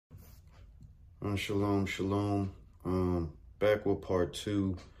Shalom, shalom. Back with part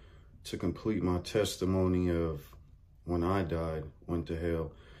 2 to complete my testimony of when I died, went to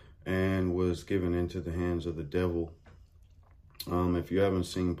hell, and was given into the hands of the devil. If you haven't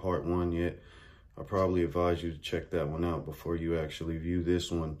seen part 1 yet, I probably advise you to check that one out before you actually view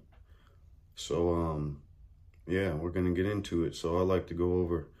this one. So, yeah, we're going to get into it. So I like to go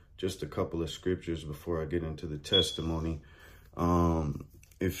over just a couple of scriptures before I get into the testimony.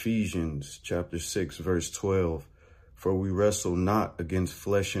 Ephesians chapter 6, verse 12. For we wrestle not against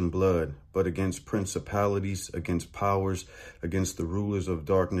flesh and blood, but against principalities, against powers, against the rulers of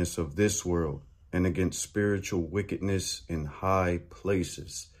darkness of this world, and against spiritual wickedness in high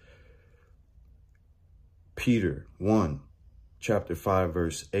places. Peter 1, chapter 5,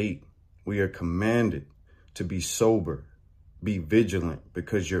 verse 8. We are commanded to be sober, be vigilant,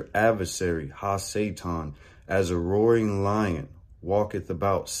 because your adversary, Satan, as a roaring lion, walketh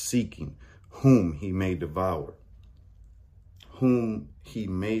about seeking whom he may devour. Whom he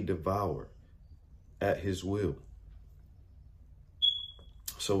may devour at his will.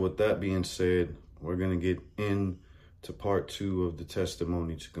 So with that being said, we're going to get into part 2 of the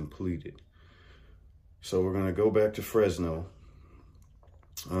testimony to complete it. So we're going to go back to Fresno.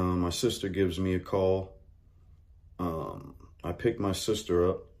 My sister gives me a call. I pick my sister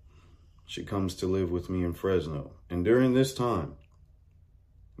up. She comes to live with me in Fresno. And during this time,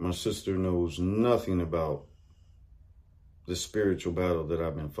 my sister knows nothing about the spiritual battle that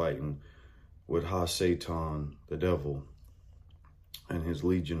I've been fighting with Satan, the devil, and his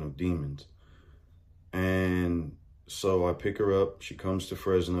legion of demons. And so I pick her up. She comes to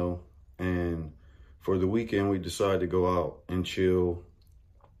Fresno. And for the weekend, we decide to go out and chill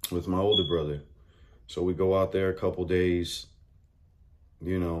with my older brother. So we go out there a couple days,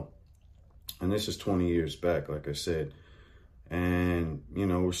 and this is 20 years back, like I said. And,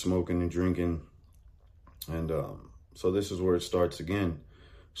 we're smoking and drinking. And so this is where it starts again.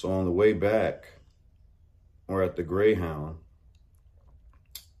 So on the way back, we're at the Greyhound.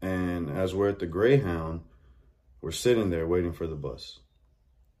 And as we're at the Greyhound, we're sitting there waiting for the bus.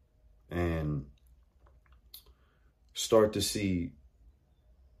 And start to see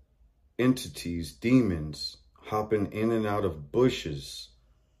entities, demons, hopping in and out of bushes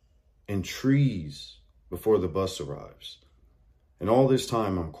and trees before the bus arrives. And all this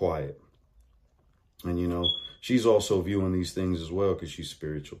time, I'm quiet. And, she's also viewing these things as well because she's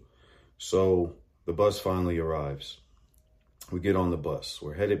spiritual. So the bus finally arrives. We get on the bus.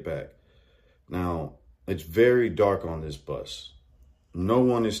 We're headed back. Now, it's very dark on this bus. No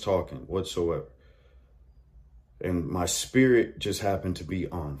one is talking whatsoever. And my spirit just happened to be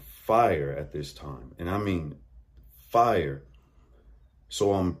on fire at this time. And I mean fire.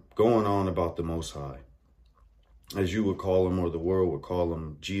 So I'm going on about the Most High, as you would call him, or the world would call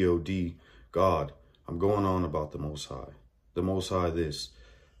him, G-O-D, God. I'm going on about the Most High. The Most High this,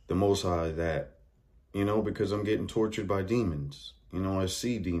 the Most High that, because I'm getting tortured by demons. I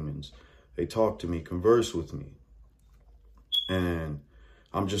see demons. They talk to me, converse with me. And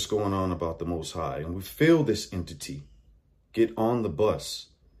I'm just going on about the Most High. And we feel this entity get on the bus.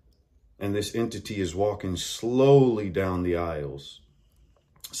 And this entity is walking slowly down the aisles.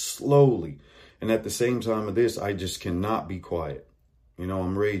 Slowly. And at the same time of this, I just cannot be quiet.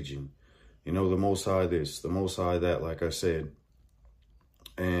 I'm raging. The Most High this, the Most High that, like I said.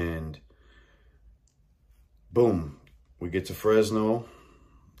 And boom, we get to Fresno,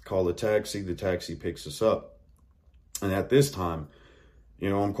 call a taxi. The taxi picks us up. And at this time,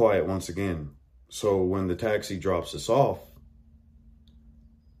 I'm quiet once again. So when the taxi drops us off,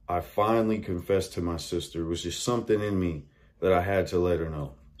 I finally confessed to my sister. It was just something in me that I had to let her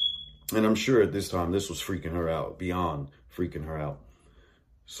know. And I'm sure at this time, this was freaking her out, beyond freaking her out.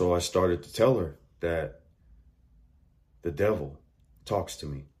 So I started to tell her that the devil talks to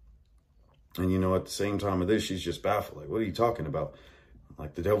me. And, at the same time of this, she's just baffled. Like, what are you talking about?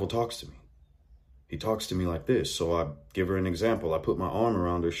 Like, the devil talks to me. He talks to me like this. So I give her an example. I put my arm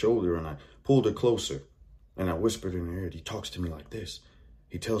around her shoulder and I pulled her closer. And I whispered in her ear, he talks to me like this.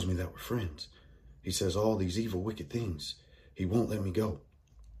 He tells me that we're friends. He says all these evil, wicked things. He won't let me go.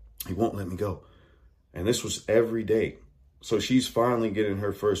 He won't let me go. And this was every day. So she's finally getting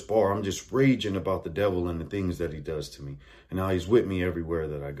her first bar. I'm just raging about the devil and the things that he does to me. And how he's with me everywhere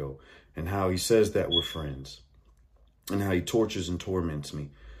that I go. And how he says that we're friends. And how he tortures and torments me.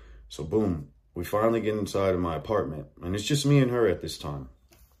 So boom, we finally get inside of my apartment. And it's just me and her at this time.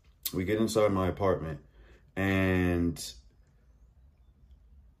 We get inside my apartment. And,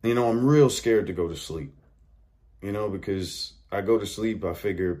 I'm real scared to go to sleep. Because I go to sleep, I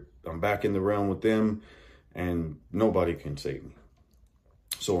figure I'm back in the realm with them. And nobody can save me.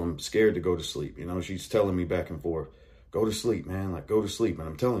 So I'm scared to go to sleep. You know, she's telling me back and forth, go to sleep, man. Like, go to sleep. And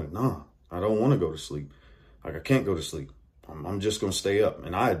I'm telling her, nah, I don't want to go to sleep. Like, I can't go to sleep. I'm just going to stay up.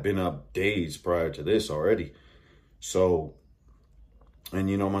 And I had been up days prior to this already. So, and,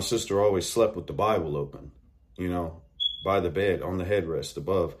 you know, my sister always slept with the Bible open, you know, by the bed on the headrest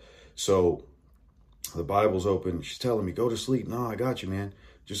above. So the Bible's open. She's telling me, go to sleep. No, I got you, man.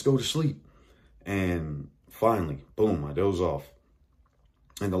 Just go to sleep. And finally, boom, I doze off.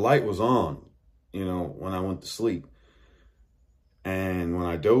 And the light was on, you know, when I went to sleep. And when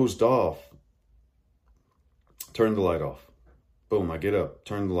I dozed off, turned the light off. Boom, I get up,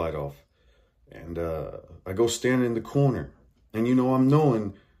 turn the light off. And I go stand in the corner. And, you know, I'm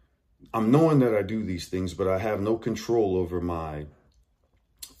knowing that I do these things, but I have no control over my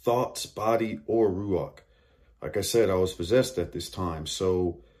thoughts, body, or ruach. Like I said, I was possessed at this time.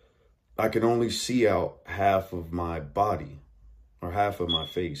 So I could only see out half of my body. Or half of my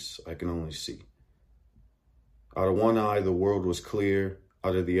face, I can only see. Out of one eye, the world was clear.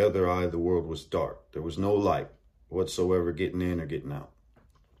 Out of the other eye, the world was dark. There was no light whatsoever getting in or getting out.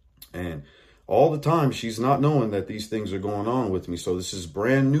 And all the time, she's not knowing that these things are going on with me. So this is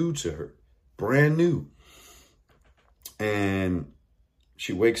brand new to her. Brand new. And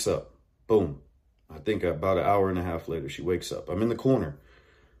she wakes up. Boom. I think about an hour and a half later, she wakes up. I'm in the corner.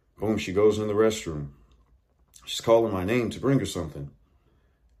 Boom, she goes in the restroom. She's calling my name to bring her something.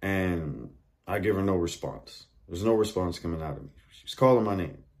 And I give her no response. There's no response coming out of me. She's calling my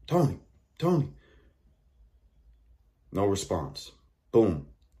name. Tony, Tony. No response. Boom.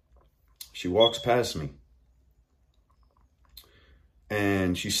 She walks past me.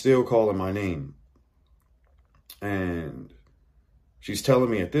 And she's still calling my name. And she's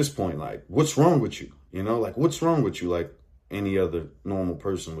telling me at this point, like, what's wrong with you? You know, like, what's wrong with you? Like, any other normal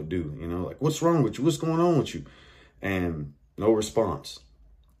person would do, you know, like, what's wrong with you? What's going on with you? And no response.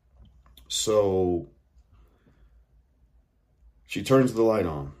 So she turns the light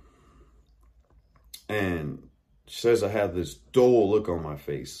on and she says I have this dull look on my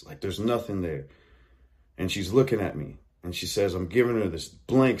face, like there's nothing there. And she's looking at me and she says, I'm giving her this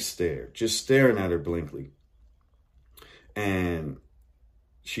blank stare, just staring at her blankly. And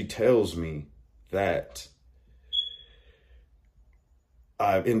she tells me that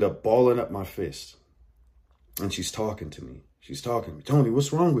I end up balling up my fist. And she's talking to me. She's talking to me. Tony,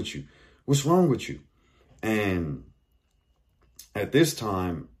 what's wrong with you? What's wrong with you? And at this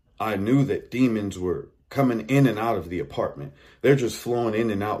time, I knew that demons were coming in and out of the apartment. They're just flowing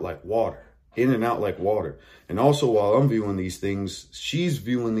in and out like water. In and out like water. And also while I'm viewing these things, she's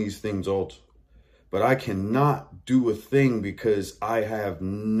viewing these things also. But I cannot do a thing because I have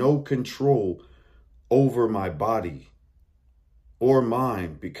no control over my body or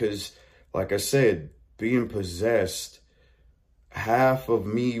mind, because like I said, being possessed, half of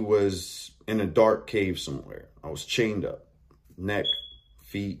me was in a dark cave somewhere. I was chained up, neck,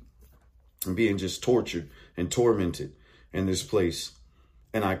 feet, and being just tortured and tormented in this place.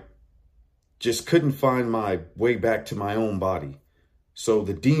 And I just couldn't find my way back to my own body. So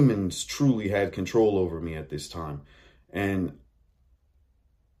the demons truly had control over me at this time. And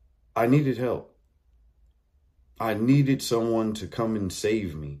I needed help. I needed someone to come and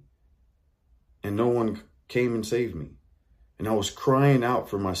save me. And no one came and saved me. And I was crying out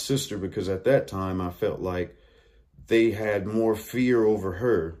for my sister because at that time I felt like they had more fear over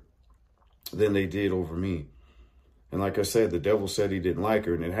her than they did over me. And like I said, the devil said he didn't like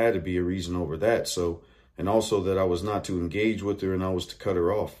her and it had to be a reason over that. So, and also that I was not to engage with her and I was to cut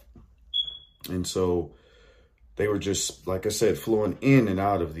her off. And so they were just, like I said, flowing in and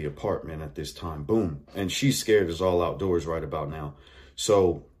out of the apartment at this time. Boom. And she's scared as all outdoors right about now.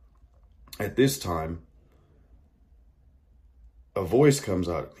 So at this time, a voice comes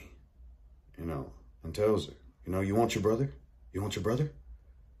out of me, you know, and tells her, you know, you want your brother? You want your brother?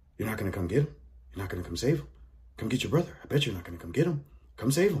 You're not going to come get him? You're not going to come save him? Come get your brother. I bet you're not going to come get him.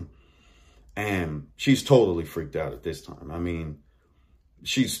 Come save him. And she's totally freaked out at this time. I mean,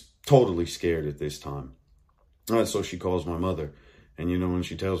 she's totally scared at this time. And so she calls my mother. And, you know, when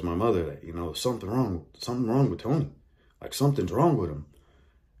she tells my mother that, you know, something wrong with Tony. Like, something's wrong with him.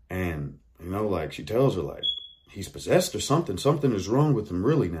 And, you know, like, she tells her, like, he's possessed or something. Something is wrong with him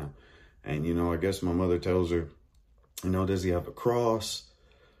really now. And, you know, I guess my mother tells her, you know, does he have a cross?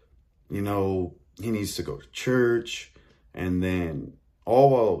 You know, he needs to go to church. And then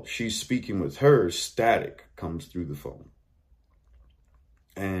all while she's speaking with her, static comes through the phone.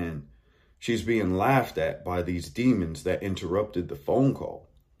 And she's being laughed at by these demons that interrupted the phone call,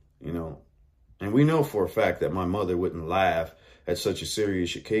 you know. And we know for a fact that my mother wouldn't laugh at such a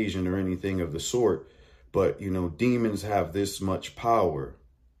serious occasion or anything of the sort. But, you know, demons have this much power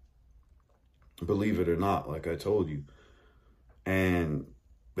believe it or not, like I told you. And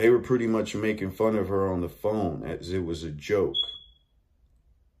they were pretty much making fun of her on the phone as it was a joke.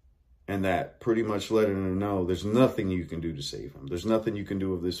 And that pretty much letting her know there's nothing you can do to save him. There's nothing you can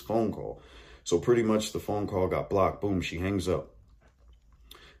do with this phone call. So pretty much the phone call got blocked. Boom, she hangs up.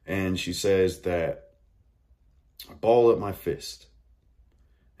 And she says that I ball up my fist.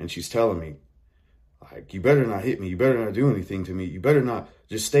 And she's telling me, like, you better not hit me. You better not do anything to me. You better not,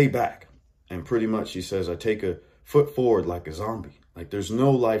 just stay back. And pretty much she says, I take a foot forward like a zombie. Like there's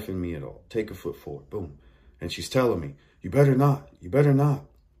no life in me at all. Take a foot forward. Boom. And she's telling me, you better not. You better not.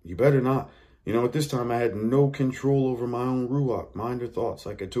 You better not. You know, at this time I had no control over my own ruach, mind or thoughts,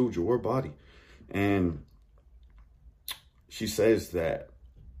 like I told you, or body. And she says that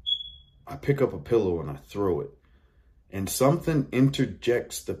I pick up a pillow and I throw it. And something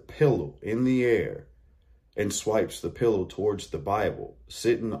interjects the pillow in the air and swipes the pillow towards the Bible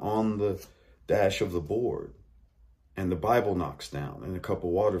sitting on the dash of the board. And the Bible knocks down and a cup of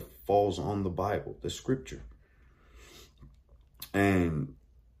water falls on the Bible, the scripture. And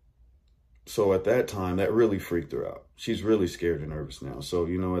so at that time, that really freaked her out. She's really scared and nervous now. So,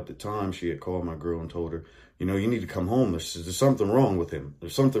 you know, at the time she had called my girl and told her, you know, you need to come home. There's something wrong with him.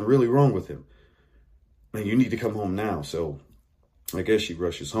 There's something really wrong with him. And you need to come home now. So I guess she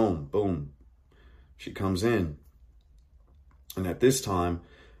rushes home. Boom. She comes in. And at this time,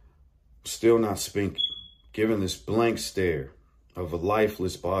 still not speaking, given this blank stare of a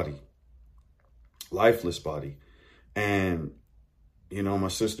lifeless body. Lifeless body. And, you know, my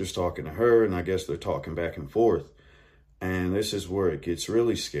sister's talking to her, and I guess they're talking back and forth. And this is where it gets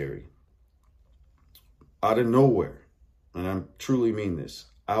really scary. Out of nowhere, and I truly mean this,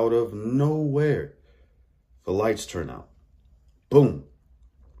 out of nowhere, the lights turn out. Boom.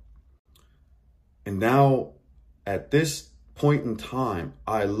 And now, at this point in time,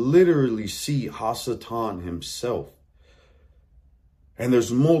 I literally see Hasatan himself. And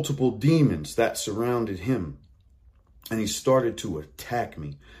there's multiple demons that surrounded him. And he started to attack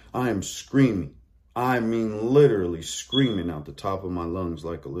me. I am screaming. I mean, literally screaming out the top of my lungs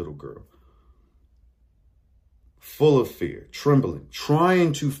like a little girl. Full of fear, trembling,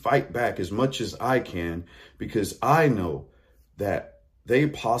 trying to fight back as much as I can, because I know that they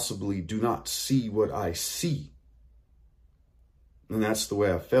possibly do not see what I see. And that's the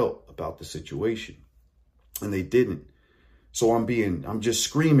way I felt about the situation. And they didn't. So I'm just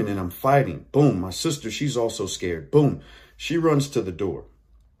screaming and I'm fighting. Boom. My sister, she's also scared. Boom. She runs to the door,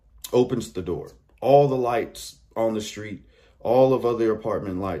 opens the door. All the lights on the street, all of other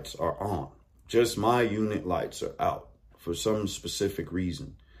apartment lights are on. Just my unit lights are out for some specific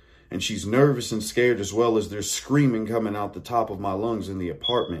reason. And she's nervous and scared as well, as there's screaming coming out the top of my lungs in the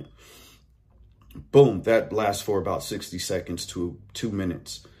apartment. Boom. That lasts for about 60 seconds to 2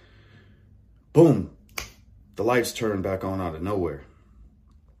 minutes. Boom. The lights turn back on out of nowhere.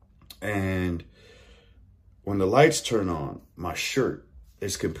 And when the lights turn on, my shirt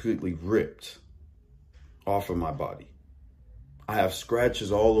is completely ripped off of my body. I have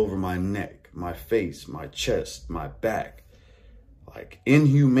scratches all over my neck, my face, my chest, my back, like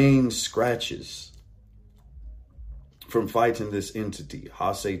inhumane scratches from fighting this entity,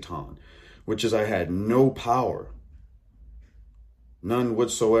 Hasatan, which is I had no power, none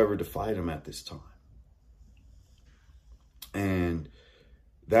whatsoever, to fight him at this time. And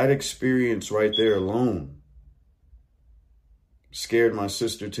that experience right there alone scared my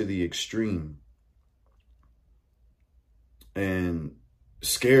sister to the extreme, and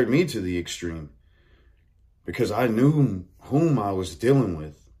scared me to the extreme, because I knew whom I was dealing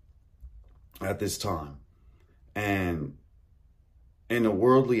with at this time. And in a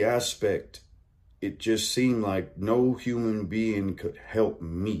worldly aspect, it just seemed like no human being could help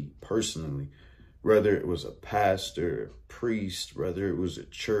me personally, whether it was a pastor, a priest, whether it was a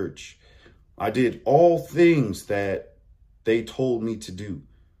church. I did all things that they told me to do.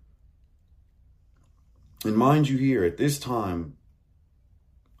 And mind you here, at this time,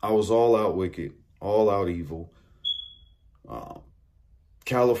 I was all out wicked, all out evil,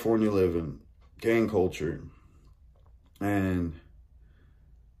 California living, gang culture. And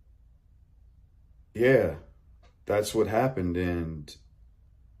yeah, that's what happened. And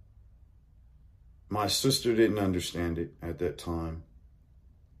my sister didn't understand it at that time.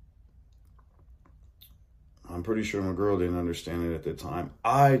 I'm pretty sure my girl didn't understand it at the time.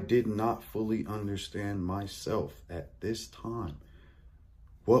 I did not fully understand myself at this time.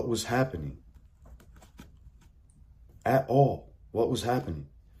 What was happening? At all. What was happening?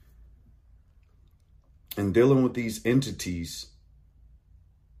 And dealing with these entities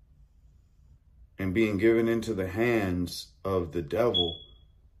and being given into the hands of the devil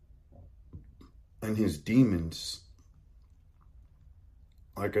and his demons,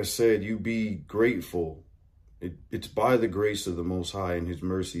 like I said, you be grateful. It's by the grace of the Most High and his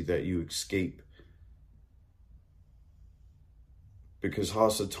mercy that you escape. Because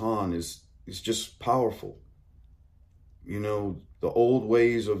Hasatan is just powerful. You know, the old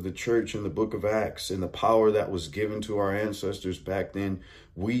ways of the church in the book of Acts and the power that was given to our ancestors back then,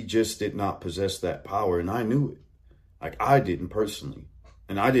 we just did not possess that power. And I knew it. Like, I didn't personally.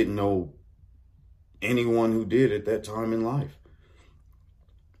 And I didn't know anyone who did at that time in life.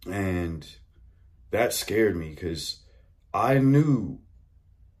 And that scared me because I knew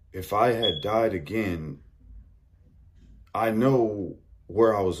if I had died again, I know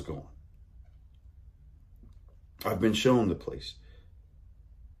where I was going. I've been shown the place.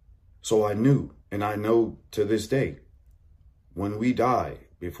 So I knew, and I know to this day, when we die,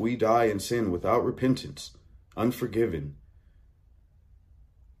 if we die in sin without repentance, unforgiven,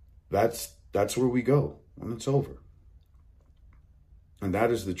 that's where we go when it's over. And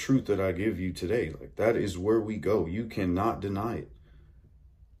that is the truth that I give you today. Like, that is where we go. You cannot deny it.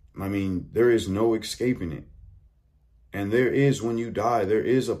 I mean, there is no escaping it. And there is, when you die, there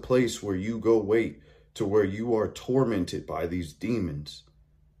is a place where you go wait to where you are tormented by these demons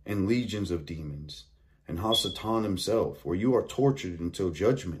and legions of demons and Hasatan himself, where you are tortured until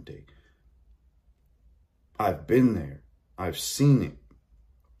judgment day. I've been there. I've seen it.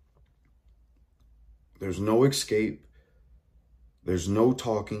 There's no escape. There's no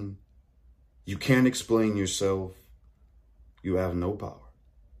talking. You can't explain yourself. You have no power.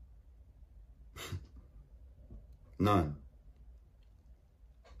 None.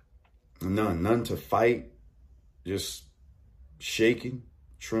 None to fight. Just shaking,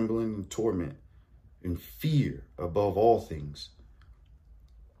 trembling, and torment, and fear above all things.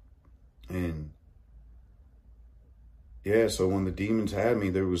 And yeah, so when the demons had me,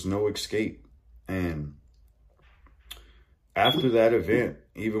 there was no escape. And after that event,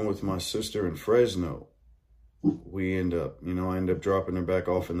 even with my sister in Fresno, we end up, I end up dropping her back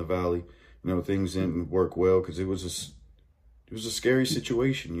off in the valley. Things didn't work well because it was a scary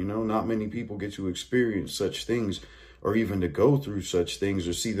situation. Not many people get to experience such things or even to go through such things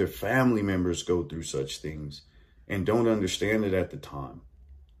or see their family members go through such things and don't understand it at the time.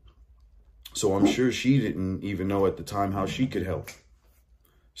 So I'm sure she didn't even know at the time how she could help.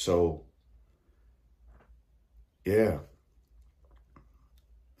 So, yeah.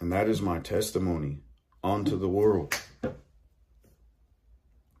 And that is my testimony unto the world.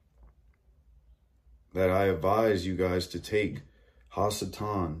 That I advise you guys to take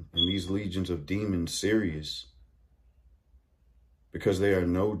Hasatan and these legions of demons serious, because they are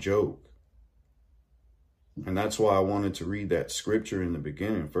no joke. And that's why I wanted to read that scripture in the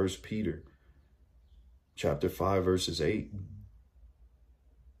beginning, 1 Peter chapter 5, verses 8.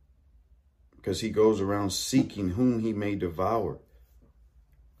 Because he goes around seeking whom he may devour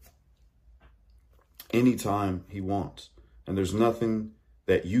anytime he wants. And there's nothing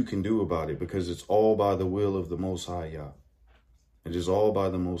that you can do about it, because it's all by the will of the Most High Yah. It is all by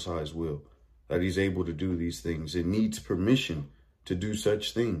the Most High's will that he's able to do these things. It needs permission to do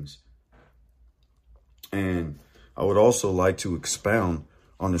such things. And I would also like to expound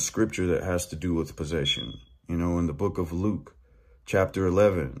on the scripture that has to do with possession. In the book of Luke, chapter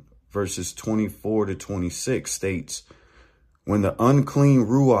 11, verses 24 to 26 states, "When the unclean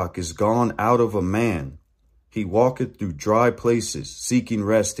ruach is gone out of a man, he walketh through dry places, seeking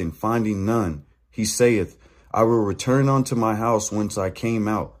rest and finding none. He saith, I will return unto my house whence I came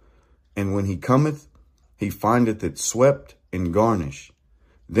out. And when he cometh, he findeth it swept and garnished.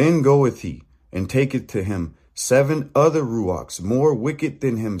 Then goeth he, and taketh to him 7 other ruachs, more wicked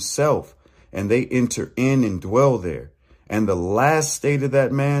than himself, and they enter in and dwell there. And the last state of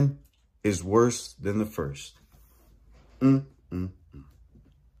that man is worse than the first."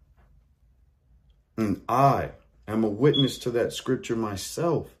 And I am a witness to that scripture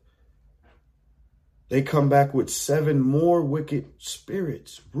myself. They come back with 7 more wicked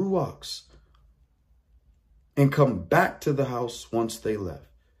spirits, ruachs, and come back to the house once they left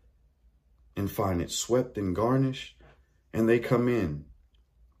and find it swept and garnished. And they come in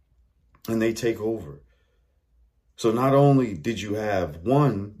and they take over. So not only did you have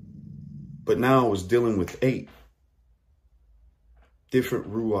 1, but now I was dealing with 8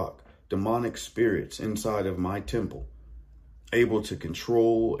 different ruach, demonic spirits inside of my temple, able to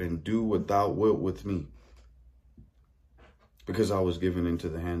control and do what thou wilt with me, because I was given into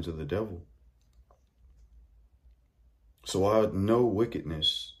the hands of the devil. So I know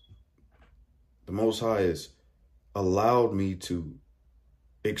wickedness. The Most High has allowed me to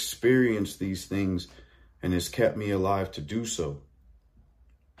experience these things and has kept me alive to do so.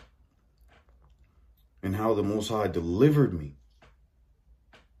 and how the Most High delivered me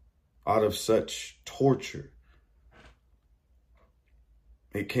out of such torture.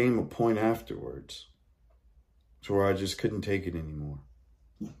 It came a point afterwards to where I just couldn't take it anymore.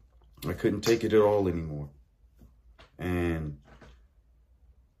 I couldn't take it at all anymore. And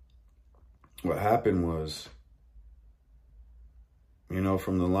what happened was, you know,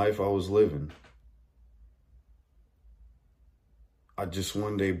 from the life I was living, I just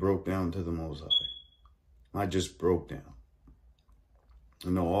one day broke down to the Most High. I just broke down.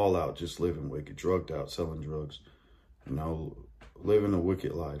 You know, all out, just living wicked, drugged out, selling drugs, you know, living a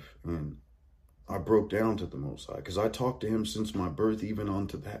wicked life. And I broke down to the Most High because I talked to him since my birth, even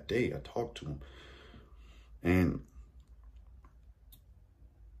onto that day. I talked to him. And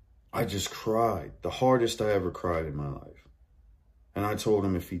I just cried, the hardest I ever cried in my life. And I told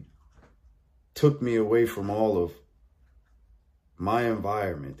him if he took me away from all of my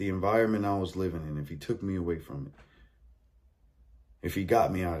environment, the environment I was living in, if he took me away from it, if he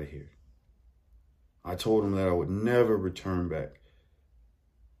got me out of here, I told him that I would never return back,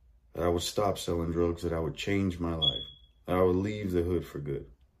 that I would stop selling drugs, that I would change my life, that I would leave the hood for good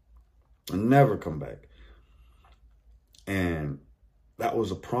and never come back. And that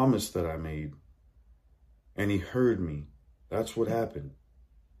was a promise that I made. And he heard me. That's what happened.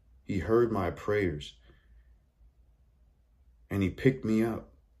 He heard my prayers. And he picked me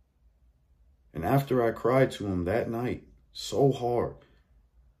up. And after I cried to him that night so hard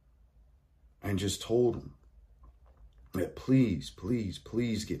and just told him that please, please,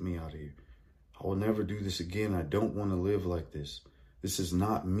 please get me out of here. I will never do this again. I don't want to live like this. This is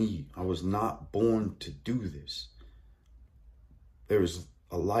not me. I was not born to do this. There is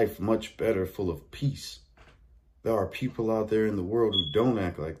a life much better, full of peace. There are people out there in the world who don't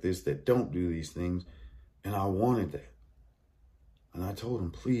act like this, that don't do these things. And I wanted that. And I told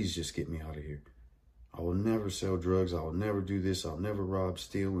him, please just get me out of here. I will never sell drugs. I will never do this. I'll never rob,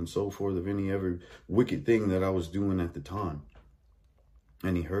 steal, and so forth of any ever wicked thing that I was doing at the time.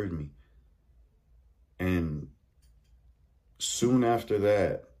 And he heard me. And soon after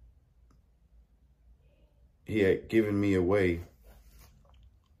that, he had given me away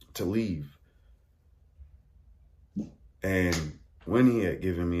to leave. And when he had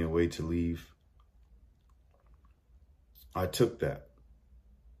given me away to leave, I took that.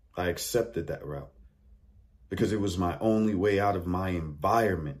 I accepted that route because it was my only way out of my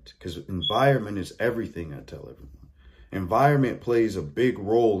environment. Because environment is everything, I tell everyone. Environment plays a big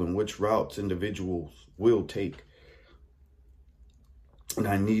role in which routes individuals will take. And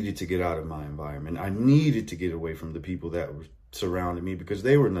I needed to get out of my environment. I needed to get away from the people that were surrounding me because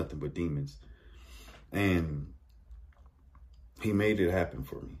they were nothing but demons. And he made it happen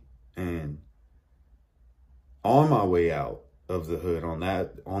for me. And on my way out of the hood on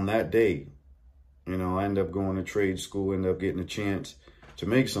that day, you know, I ended up going to trade school, ended up getting a chance to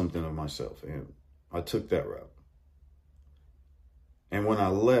make something of myself. And I took that route. And when I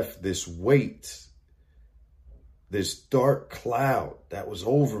left, this weight, this dark cloud that was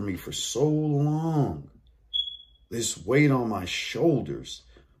over me for so long, this weight on my shoulders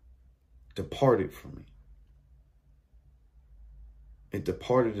departed from me. It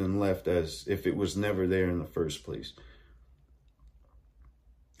departed and left as if it was never there in the first place.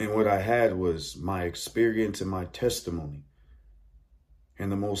 And what I had was my experience and my testimony.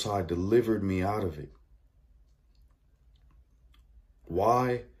 And the Most High delivered me out of it.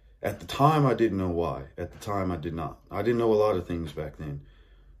 Why? At the time, I didn't know why. At the time, I did not. I didn't know a lot of things back then.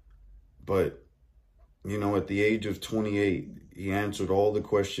 But, you know, at the age of 28, he answered all the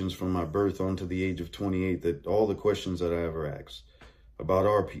questions from my birth on to the age of 28, that all the questions that I ever asked about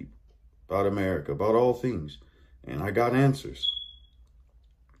our people, about America, about all things. And I got answers.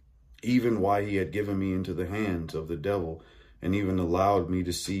 Even why he had given me into the hands of the devil and even allowed me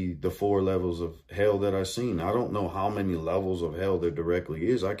to see the 4 levels of hell that I've seen. I don't know how many levels of hell there directly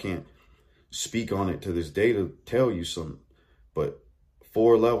is. I can't speak on it to this day to tell you some, but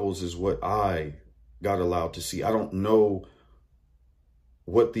 4 levels is what I got allowed to see. I don't know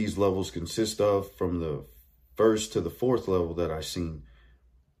what these levels consist of from the 1st to the 4th level that I've seen.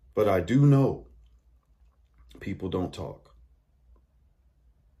 But I do know people don't talk.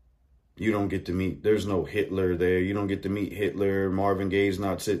 You don't get to meet, there's no Hitler there. You don't get to meet Hitler. Marvin Gaye's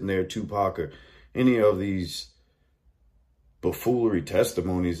not sitting there, Tupac, or any of these buffoonery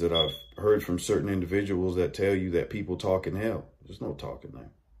testimonies that I've heard from certain individuals that tell you that people talk in hell. There's no talking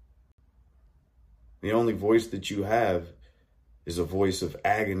there. The only voice that you have is a voice of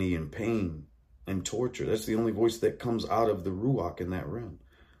agony and pain and torture. That's the only voice that comes out of the Ruach in that realm.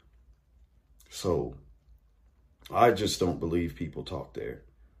 So I just don't believe people talk there.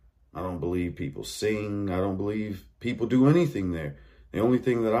 I don't believe people sing. I don't believe people do anything there. The only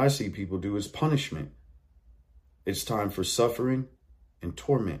thing that I see people do is punishment. It's time for suffering and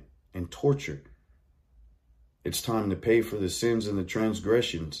torment and torture. It's time to pay for the sins and the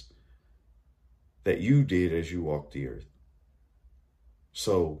transgressions that you did as you walked the earth.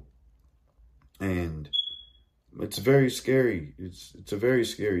 So, and it's very scary. It's a very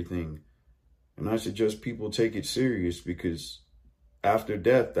scary thing. And I suggest people take it serious, because after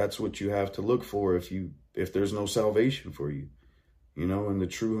death, that's what you have to look for if there's no salvation for you, you know, in the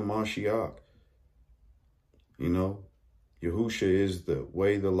true Hamashiach. You know, Yahusha is the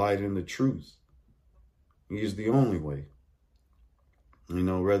way, the light, and the truth. He is the only way. You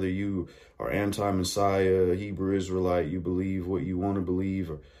know, whether you are anti-Messiah, Hebrew Israelite, you believe what you want to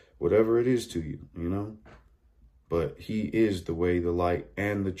believe, or whatever it is to you, you know. But he is the way, the light,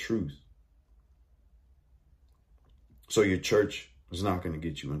 and the truth. So your church is not going to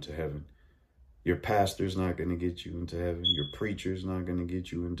get you into heaven. Your pastor's not going to get you into heaven. Your preacher's not going to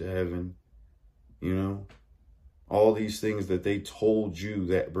get you into heaven. You know, all these things that they told you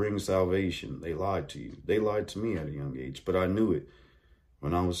that bring salvation, they lied to you. They lied to me at a young age, but I knew it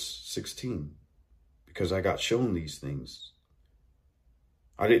when I was 16, because I got shown these things.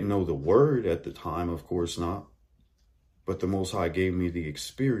 I didn't know the word at the time, of course not, but the Most High gave me the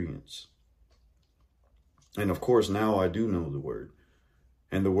experience. And of course, now I do know the word,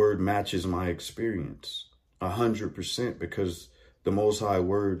 and the word matches my experience 100%, because the Most High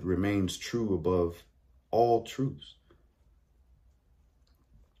word remains true above all truths.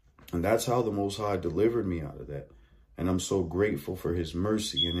 And that's how the Most High delivered me out of that. And I'm so grateful for his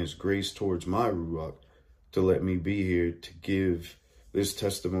mercy and his grace towards my Ruach to let me be here to give this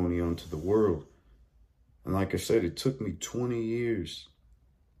testimony unto the world. And like I said, it took me 20 years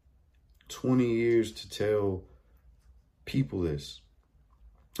to tell people this.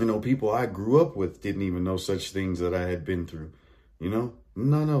 You know, people I grew up with didn't even know such things that I had been through. You know,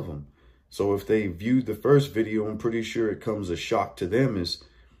 none of them. So if they viewed the first video, I'm pretty sure it comes a shock to them as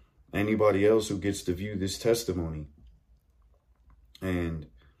anybody else who gets to view this testimony. And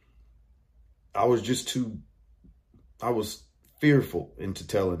I was fearful into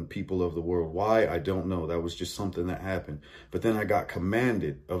telling people of the world. Why? I don't know. That was just something that happened. But then I got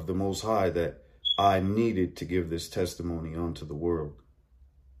commanded of the Most High that I needed to give this testimony unto the world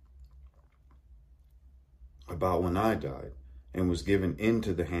about when I died and was given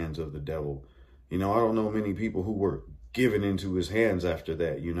into the hands of the devil. You know, I don't know many people who were given into his hands after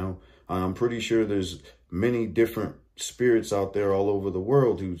that, you know. I'm pretty sure there's many different spirits out there all over the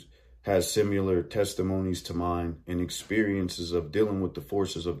world who has similar testimonies to mine and experiences of dealing with the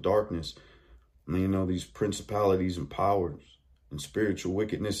forces of darkness. And, you know, these principalities and powers and spiritual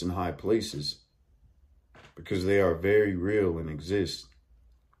wickedness in high places, because they are very real and exist.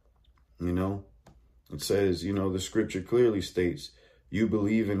 You know, it says, you know, the scripture clearly states, you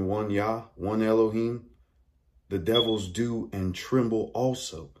believe in one Yah, one Elohim, the devils do and tremble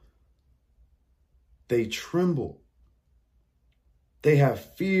also. They tremble. They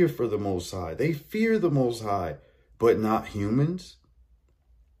have fear for the Most High. They fear the Most High, but not humans.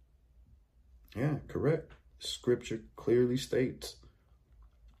 Yeah, correct. Scripture clearly states.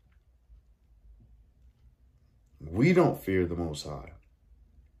 We don't fear the Most High,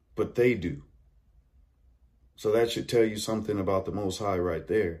 but they do. So that should tell you something about the Most High right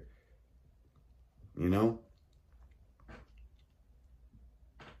there. You know?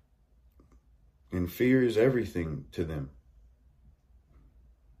 And fear is everything to them.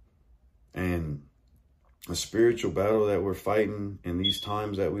 And a spiritual battle that we're fighting in these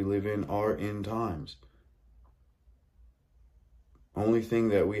times that we live in are end times. Only thing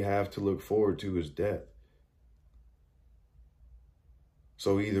that we have to look forward to is death.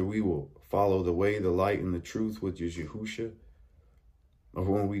 So either we will follow the way, the light, and the truth, which is Yahusha, or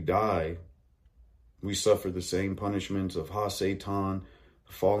when we die, we suffer the same punishments of Ha-Satan,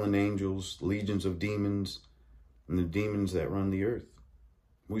 the fallen angels, legions of demons, and the demons that run the earth.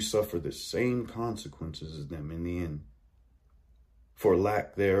 We suffer the same consequences as them in the end, for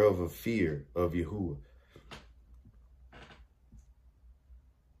lack thereof of fear of Yahuwah.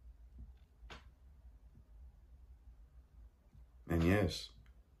 And yes,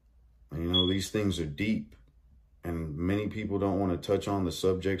 you know, these things are deep, and many people don't want to touch on the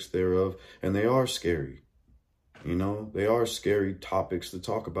subjects thereof, and they are scary. You know, they are scary topics to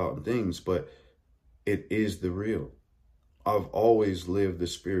talk about and things, but it is the real. I've always lived the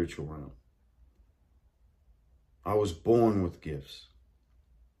spiritual realm. I was born with gifts.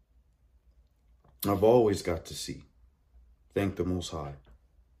 I've always got to see. Thank the Most High.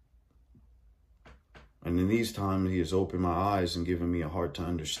 And in these times, he has opened my eyes and given me a heart to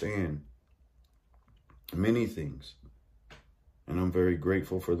understand many things. And I'm very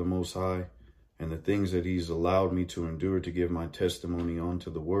grateful for the Most High and the things that he's allowed me to endure to give my testimony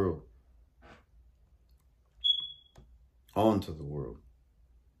onto the world. Onto the world.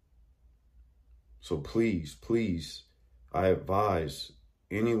 So please, please, I advise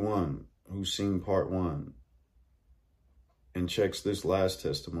anyone who's seen part 1 and checks this last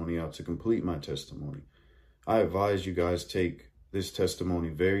testimony out to complete my testimony. I advise you guys take this testimony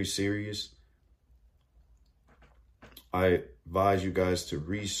very serious. I advise you guys to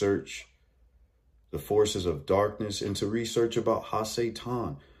research the forces of darkness and to research about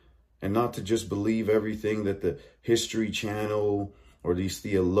Ha-Satan, and not to just believe everything that the History Channel or these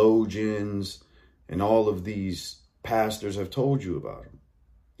theologians and all of these pastors have told you about him.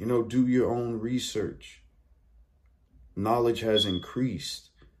 You know, do your own research. Knowledge has increased.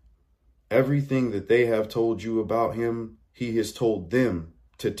 Everything that they have told you about him, he has told them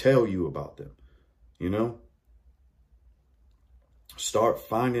to tell you about them. You know? Start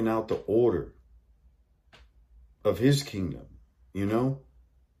finding out the order of his kingdom, you know?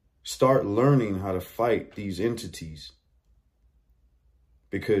 Start learning how to fight these entities.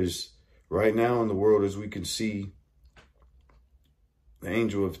 Because right now in the world, as we can see, the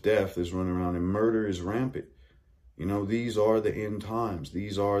angel of death is running around and murder is rampant. You know, these are the end times.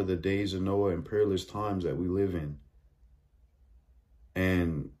 These are the days of Noah and perilous times that we live in.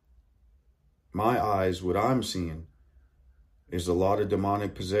 And my eyes, what I'm seeing is a lot of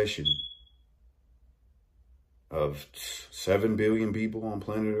demonic possession of 7 billion people on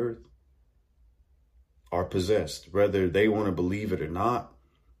planet Earth are possessed, whether they want to believe it or not,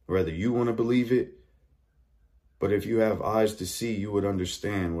 whether you want to believe it. But if you have eyes to see, you would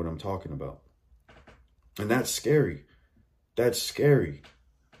understand what I'm talking about. And that's scary. That's scary.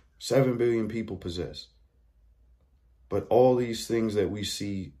 7 billion people possessed. But all these things that we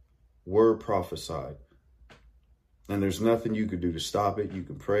see were prophesied. And there's nothing you could do to stop it. You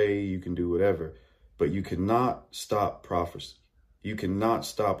can pray, you can do whatever. But you cannot stop prophecy. You cannot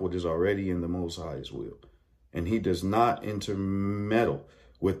stop what is already in the Most High's will. And he does not intermeddle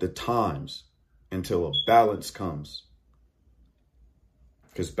with the times until a balance comes.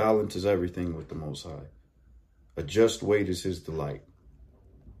 Because balance is everything with the Most High. A just weight is his delight.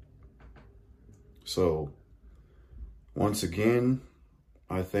 So, once again,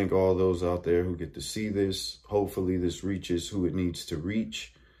 I thank all those out there who get to see this. Hopefully this reaches who it needs to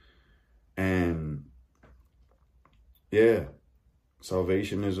reach. And yeah,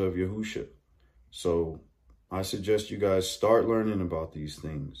 salvation is of Yahusha. So I suggest you guys start learning about these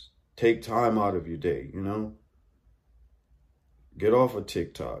things. Take time out of your day, you know. Get off of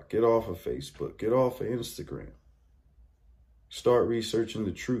TikTok. Get off of Facebook. Get off of Instagram. Start researching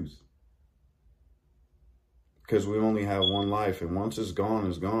the truth. Because we only have one life. And once it's gone,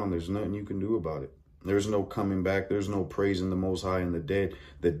 it's gone. There's nothing you can do about it. There's no coming back. There's no praising the Most High and the dead.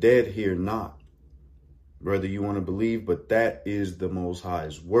 The dead hear not. Whether you want to believe, but that is the Most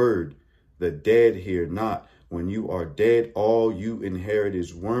High's word. The dead hear not. When you are dead, all you inherit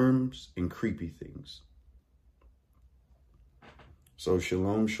is worms and creepy things. So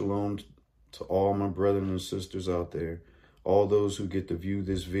shalom, shalom to all my brothers and sisters out there. All those who get to view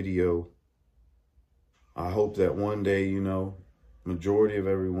this video. I hope that one day, you know, majority of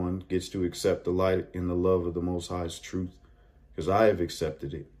everyone gets to accept the light and the love of the Most High's truth. Because I have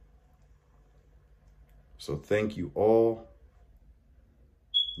accepted it. So thank you all,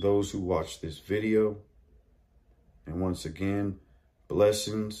 those who watched this video. And once again,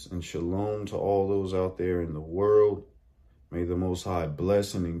 blessings and shalom to all those out there in the world. May the Most High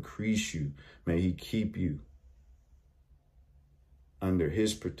bless and increase you. May he keep you under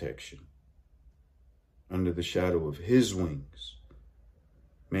his protection, under the shadow of his wings.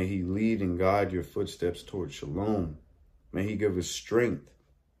 May he lead and guide your footsteps toward shalom. May he give us strength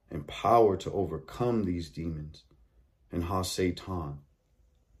and power to overcome these demons and Ha-Satan.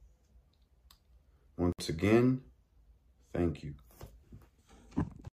 Once again, thank you.